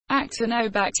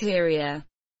Actinobacteria.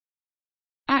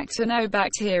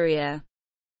 Actinobacteria.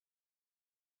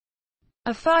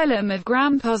 A phylum of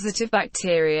gram-positive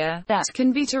bacteria that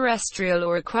can be terrestrial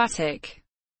or aquatic.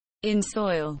 In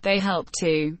soil, they help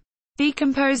to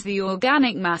decompose the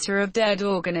organic matter of dead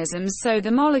organisms so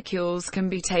the molecules can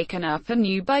be taken up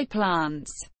anew by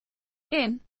plants.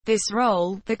 In this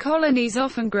role, the colonies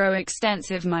often grow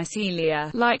extensive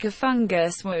mycelia, like a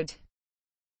fungus would.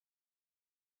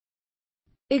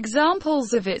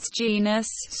 Examples of its genus,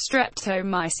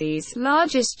 Streptomyces,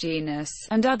 largest genus,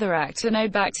 and other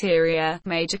Actinobacteria,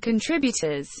 major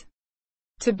contributors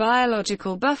to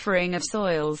biological buffering of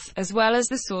soils, as well as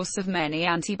the source of many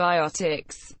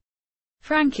antibiotics.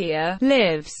 Frankia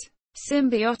lives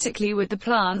symbiotically with the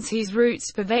plants whose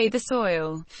roots pervade the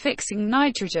soil, fixing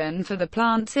nitrogen for the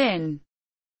plants in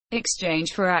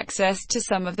exchange for access to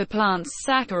some of the plant's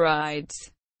saccharides.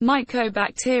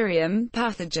 Mycobacterium,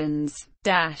 pathogens.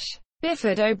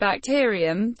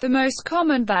 Bifidobacterium, the most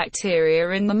common bacteria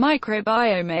in the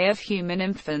microbiome of human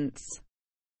infants.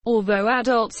 Although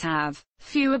adults have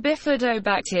fewer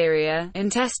bifidobacteria,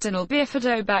 intestinal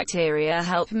bifidobacteria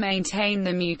help maintain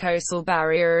the mucosal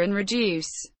barrier and reduce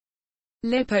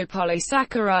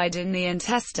lipopolysaccharide in the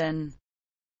intestine.